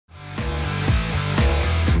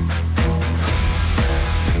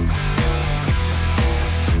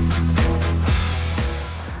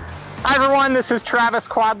Hi everyone, this is Travis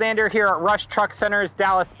Quadlander here at Rush Truck Center's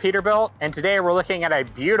Dallas Peterbilt, and today we're looking at a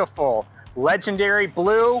beautiful legendary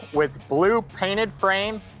blue with blue painted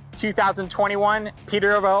frame 2021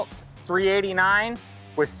 Peterbilt 389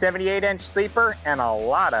 with 78-inch sleeper and a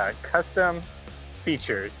lot of custom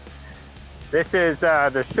features. This is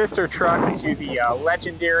the sister truck to the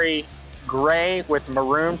legendary gray with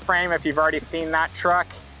maroon frame. If you've already seen that truck,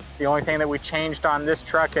 the only thing that we changed on this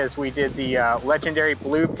truck is we did the legendary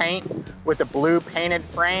blue paint with the blue painted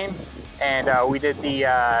frame, and we did the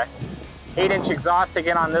 8-inch exhaust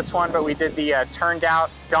again on this one, but we did the turned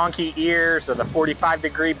out donkey ears or the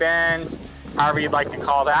 45-degree bend, however you'd like to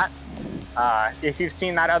call that. If you've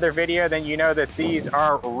seen that other video, then you know that these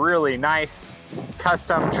are really nice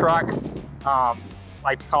custom trucks.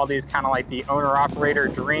 Like to call these kind of like the owner-operator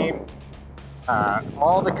dream.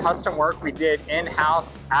 All the custom work we did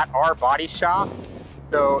in-house at our body shop.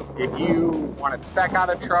 So if you want to spec out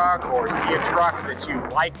a truck or see a truck that you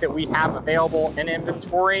like that we have available in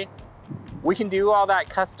inventory, we can do all that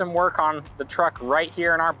custom work on the truck right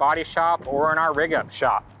here in our body shop or in our rig up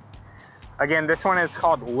shop. Again, this one is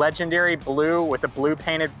called Legendary Blue with a blue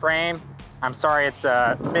painted frame. I'm sorry, it's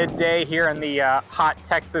midday here in the hot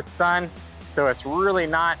Texas sun, so it's really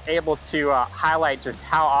not able to highlight just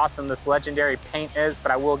how awesome this legendary paint is,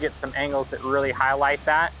 but I will get some angles that really highlight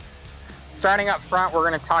that. Starting up front, we're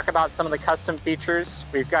going to talk about some of the custom features.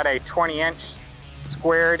 We've got a 20-inch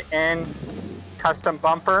squared in custom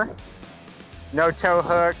bumper, no tow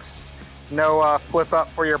hooks, no flip up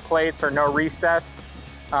for your plates or no recess.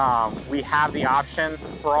 We have the option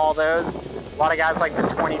for all those. A lot of guys like the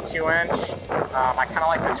 22-inch. I kind of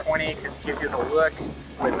like the 20 because it gives you the look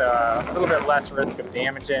with a little bit less risk of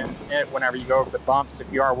damaging it whenever you go over the bumps.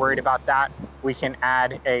 If you are worried about that, we can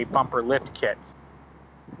add a bumper lift kit.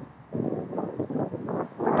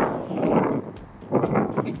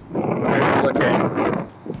 There's a look at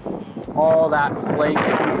all that flake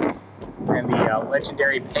and the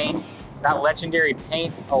legendary paint. That legendary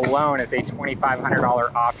paint alone is a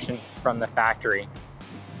 $2,500 option from the factory.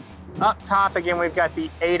 Up top, again, we've got the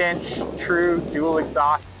 8-inch true dual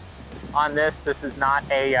exhaust on this. This is not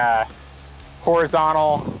a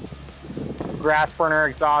horizontal grass burner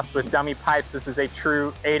exhaust with dummy pipes. This is a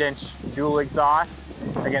true 8-inch dual exhaust.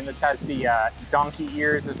 Again, this has the donkey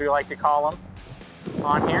ears, as we like to call them,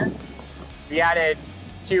 on here. We added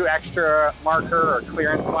 2 extra marker or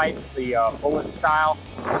clearance lights, the bullet style.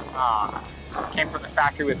 Came from the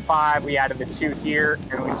factory with 5. We added the 2 here,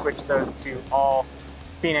 and we switched those to all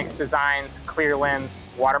Phoenix Designs clear lens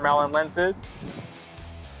watermelon lenses.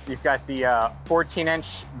 You've got the 14-inch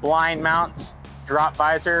blind mount drop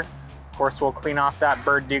visor. Of course, we'll clean off that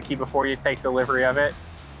bird dookie before you take delivery of it.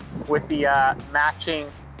 With the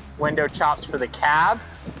matching window chops for the cab.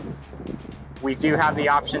 We do have the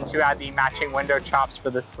option to add the matching window chops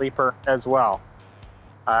for the sleeper as well.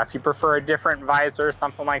 If you prefer a different visor or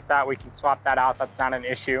something like that, we can swap that out. That's not an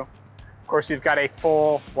issue. Of course, you've got a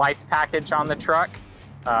full lights package on the truck,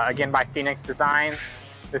 again by Phoenix Designs.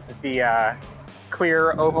 This is the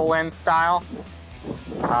clear oval lens style.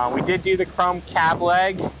 We did do the chrome cab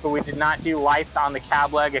leg, but we did not do lights on the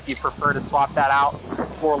cab leg. If you prefer to swap that out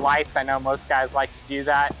for lights, I know most guys like to do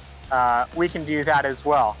that. We can do that as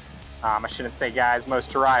well. I shouldn't say guys, most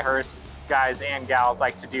drivers, guys and gals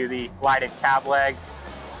like to do the lighted cab leg.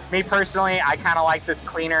 Me personally, I kind of like this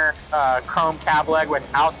cleaner chrome cab leg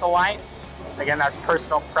without the lights. Again, that's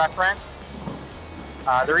personal preference.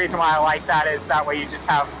 The reason why I like that is that way you just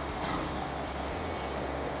have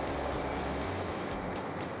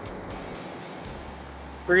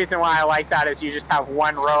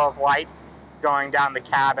one row of lights going down the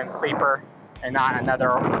cab and sleeper and not another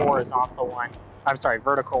horizontal one. I'm sorry,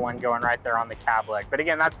 vertical one going right there on the cab leg. But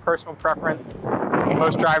again, that's personal preference.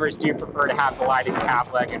 Most drivers do prefer to have the lighted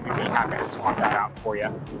cab leg, and we'd be happy to swap that out for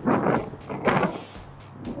you.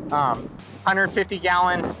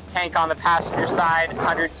 150-gallon tank on the passenger side,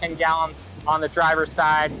 110 gallons on the driver's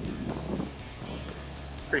side.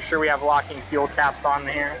 Pretty sure we have locking fuel caps on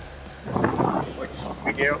there, which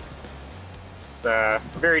we do. It's a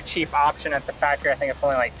very cheap option at the factory. I think it's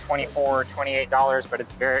only like $24 or $28, but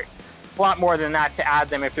it's a lot more than that to add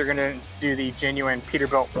them if you're going to do the genuine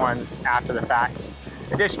Peterbilt ones after the fact.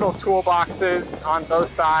 Additional toolboxes on both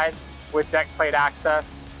sides with deck plate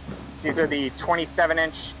access. These are the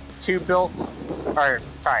 27-inch tube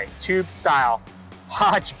style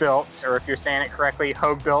Hogebuilt, or if you're saying it correctly,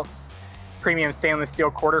 Hogebuilt premium stainless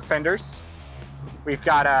steel quarter fenders. We've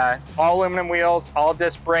got all aluminum wheels, all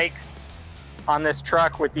disc brakes on this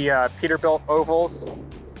truck with the Peterbilt ovals.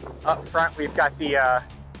 Up front, we've got the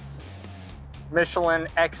Michelin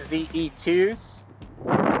XZE2s.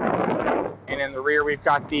 And in the rear, we've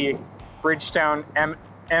got the Bridgestone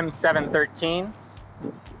M713s.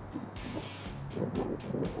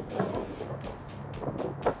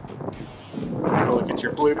 Here's a look at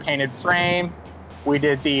your blue painted frame. We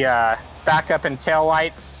did the backup and tail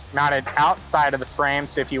lights mounted outside of the frame,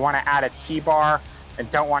 so if you want to add a T-bar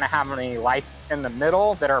and don't want to have any lights in the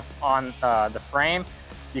middle that are on the frame,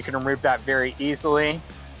 you can remove that very easily.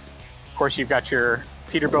 Of course, you've got your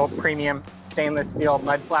Peterbilt premium stainless steel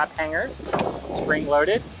mud flap hangers, spring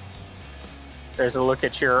loaded. There's a look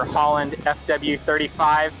at your Holland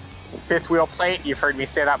FW35 fifth wheel plate. You've heard me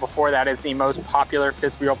say that before. That is the most popular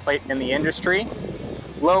fifth wheel plate in the industry.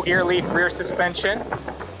 Low ear leaf rear suspension.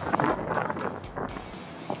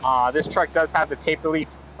 This truck does have the taper leaf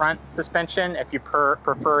front suspension. If you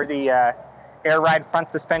prefer the air ride front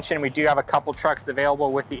suspension, we do have a couple trucks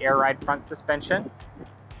available with the air ride front suspension.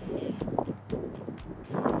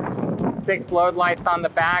 6 load lights on the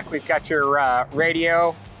back. We've got your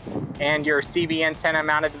radio and your CV antenna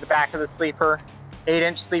mounted to the back of the sleeper.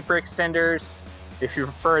 8-inch sleeper extenders. If you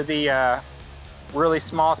prefer the really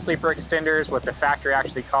small sleeper extenders, what the factory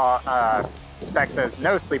actually specs as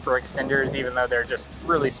no sleeper extenders, even though they're just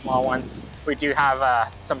really small ones, we do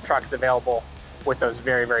have some trucks available with those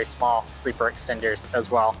very, very small sleeper extenders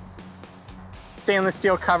as well. Stainless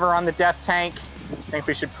steel cover on the def tank. I think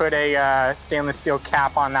we should put a stainless steel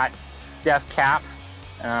cap on that def cap.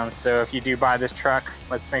 So if you do buy this truck,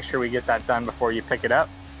 let's make sure we get that done before you pick it up.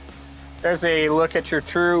 There's a look at your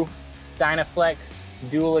true DynaFlex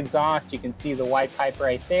Dual Exhaust. You can see the white pipe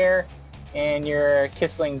right there, and your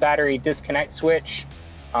Kissling battery disconnect switch.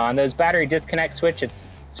 On those battery disconnect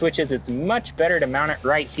switches, it's much better to mount it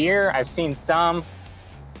right here. I've seen some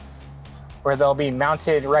where they'll be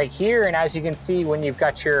mounted right here, and as you can see, when you've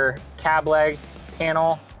got your cab leg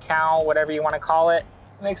panel, cowl, whatever you want to call it,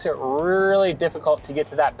 it makes it really difficult to get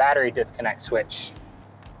to that battery disconnect switch.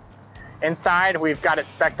 Inside, we've got it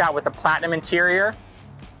spec'd out with a platinum interior,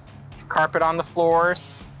 carpet on the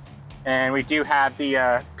floors, and we do have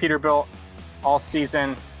the Peterbilt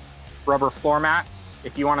all-season rubber floor mats.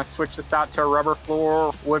 If you want to switch this out to a rubber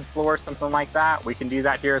floor, wood floor, something like that, we can do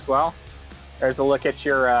that here as well. There's a look at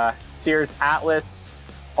your Sears Atlas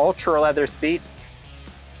ultra leather seats.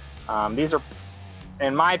 These are,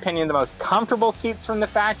 in my opinion, the most comfortable seats from the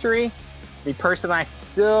factory. Me personally, I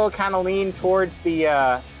still kind of lean towards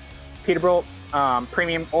the Peterbilt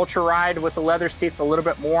Premium Ultra Ride with the leather seats a little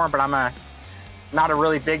bit more, but I'm not a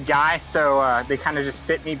really big guy, so they kind of just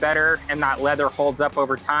fit me better, and that leather holds up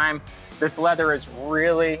over time. This leather is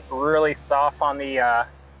really, really soft on the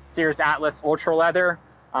Sears Atlas Ultra Leather,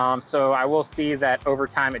 so I will see that over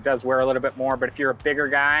time it does wear a little bit more, but if you're a bigger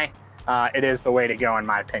guy, it is the way to go in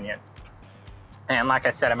my opinion. And like I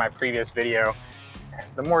said in my previous video,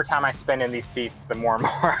 the more time I spend in these seats, the more and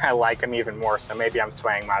more I like them even more. So maybe I'm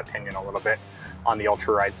swaying my opinion a little bit on the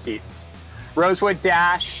Ultra Ride seats. Rosewood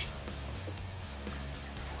dash,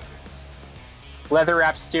 leather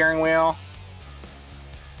wrapped steering wheel.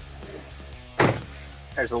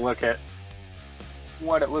 There's a look at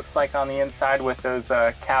what it looks like on the inside with those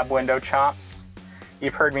cab window chops.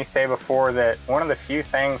 You've heard me say before that one of the few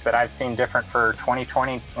things that I've seen different for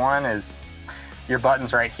 2021 is your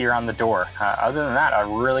buttons right here on the door. Other than that, I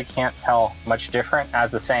really can't tell much different.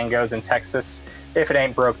 As the saying goes in Texas, if it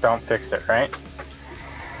ain't broke, don't fix it, right?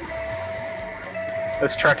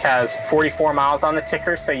 This truck has 44 miles on the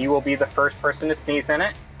ticker, so you will be the first person to sneeze in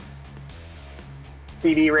it.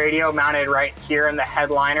 CD radio mounted right here in the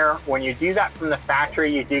headliner. When you do that from the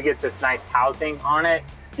factory, you do get this nice housing on it.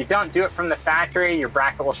 If you don't do it from the factory, your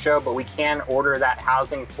bracket will show, but we can order that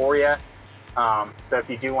housing for you. So if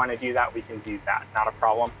you do want to do that, we can do that, not a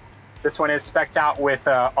problem. This one is spec'd out with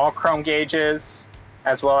all chrome gauges,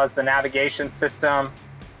 as well as the navigation system.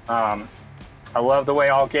 I love the way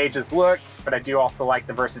all gauges look, but I do also like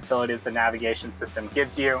the versatility that the navigation system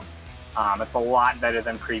gives you. It's a lot better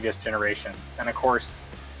than previous generations. And of course,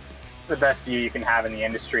 the best view you can have in the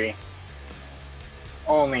industry,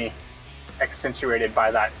 only accentuated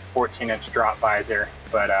by that 14-inch drop visor.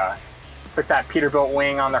 But put that Peterbilt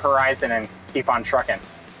wing on the horizon and keep on trucking.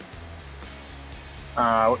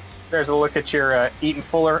 There's a look at your Eaton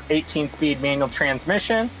Fuller 18-speed manual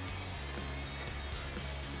transmission.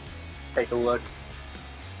 Take a look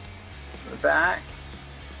at the back.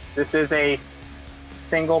 This is a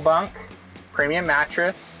single bunk premium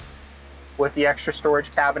mattress with the extra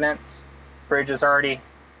storage cabinets. Fridge is already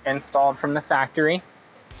installed from the factory.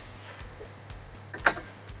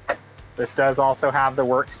 This does also have the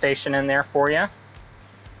workstation in there for you.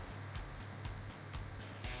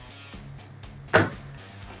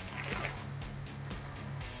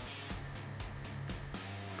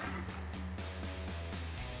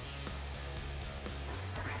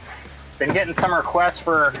 Been getting some requests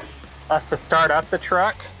for us to start up the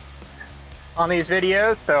truck on these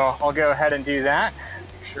videos, so I'll go ahead and do that.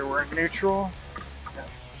 Make sure we're in neutral.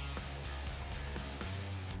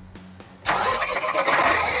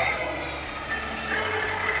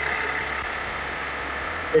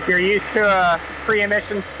 If you're used to a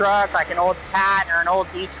pre-emissions truck, like an old Cat or an old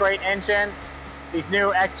Detroit engine, these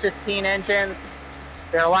new X15 engines,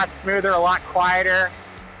 they're a lot smoother, a lot quieter.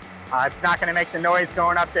 It's not gonna make the noise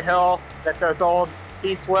going up the hill that those old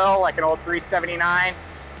Pete's will, like an old 379.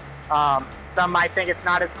 Some might think it's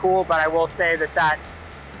not as cool, but I will say that that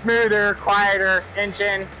smoother, quieter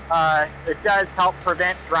engine, it does help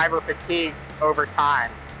prevent driver fatigue over time.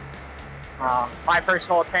 My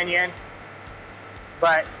personal opinion.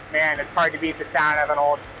 But man, it's hard to beat the sound of an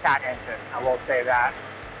old Cat engine, I will say that.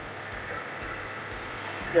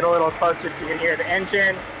 Get a little closer so you can hear the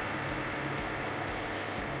engine.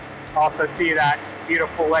 Also see that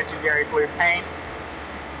beautiful legendary blue paint.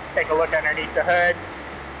 Let's take a look underneath the hood.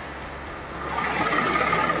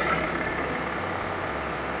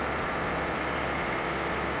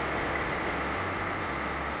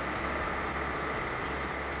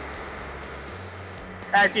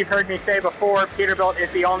 As you've heard me say before, Peterbilt is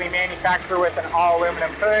the only manufacturer with an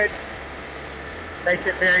all-aluminum hood. Makes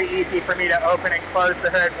it very easy for me to open and close the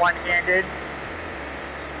hood one-handed.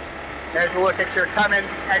 There's a look at your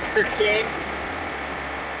Cummins X15.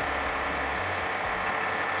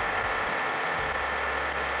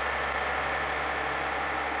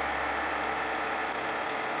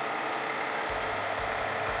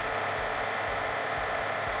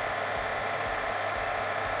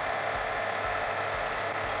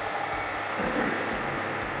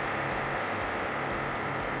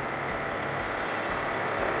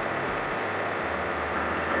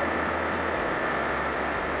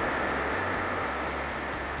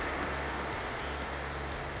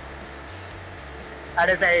 That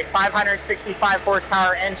is a 565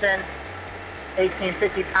 horsepower engine,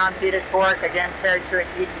 1850 pound-feet of torque, again paired to an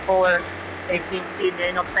Eaton Fuller 18-speed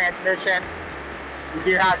manual transmission. You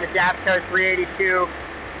do have the DAPCO 382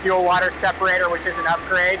 fuel water separator, which is an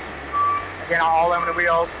upgrade. Again, all aluminum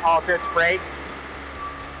wheels, all disc brakes.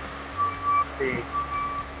 Let's see.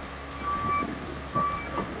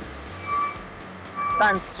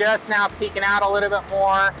 Sun's just now peeking out a little bit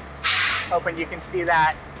more. Hoping you can see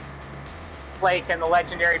that flake and the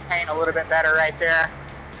legendary paint a little bit better right there.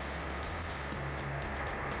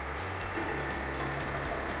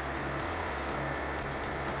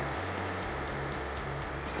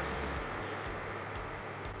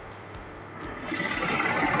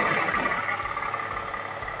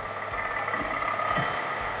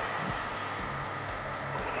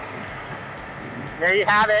 There you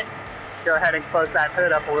have it. Let's go ahead and close that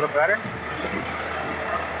hood up a little better.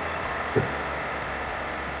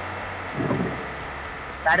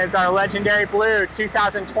 That is our legendary blue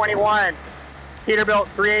 2021 Peterbilt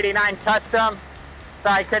 389 Custom.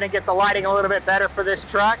 Sorry I couldn't get the lighting a little bit better for this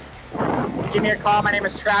truck. Give me a call. My name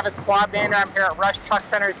is Travis Quadlander. I'm here at Rush Truck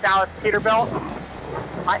Centers, Dallas, Peterbilt.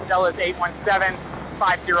 My cell is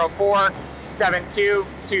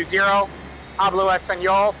 817-504-7220. Hablo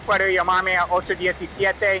español. Puede llamarme a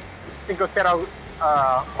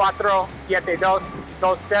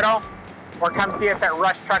 817-504-7220. Or come see us at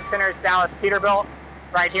Rush Truck Centers, Dallas, Peterbilt,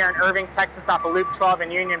 right here in Irving, Texas, off of Loop 12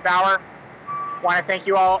 in Union Bower. Want to thank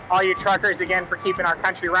you all you truckers again for keeping our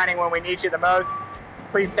country running when we need you the most.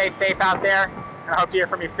 Please stay safe out there, and I hope to hear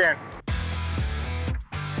from you soon.